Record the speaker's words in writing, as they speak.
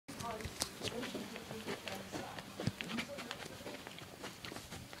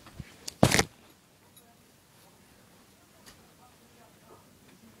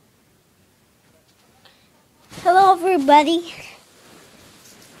everybody,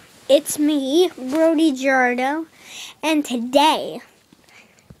 it's me, Brody Jardo, and today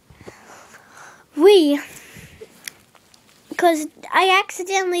because I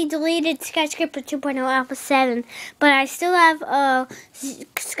accidentally deleted Skyscraper 2.0 Alpha 7, but I still have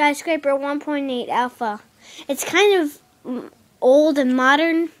Skyscraper 1.8 Alpha. It's kind of old and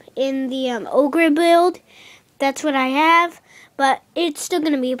modern in the ogre build. That's what I have, but it's still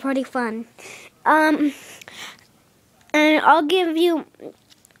going to be pretty fun. And I'll give you,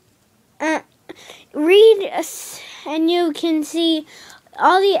 read, and you can see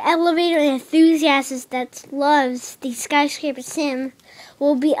all the elevator enthusiasts that loves the Skyscrapersim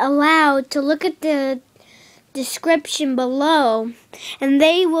will be allowed to look at the description below, and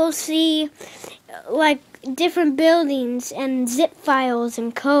they will see like different buildings and zip files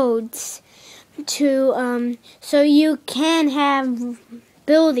and codes to so you can have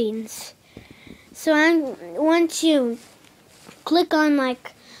buildings. So once you click on,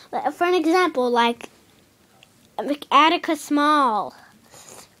 like, for an example, like Attica Small,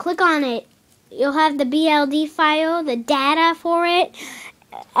 click on it. You'll have the BLD file, the data for it,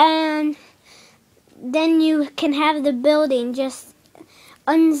 and then you can have the building. Just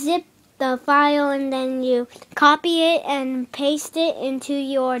unzip the file and then you copy it and paste it into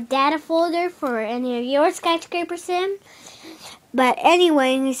your data folder for any of your Skyscrapersim. But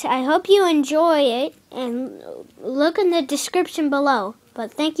anyways, I hope you enjoy it, and look in the description below.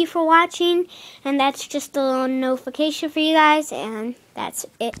 But thank you for watching, and that's just a little notification for you guys, and that's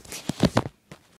it.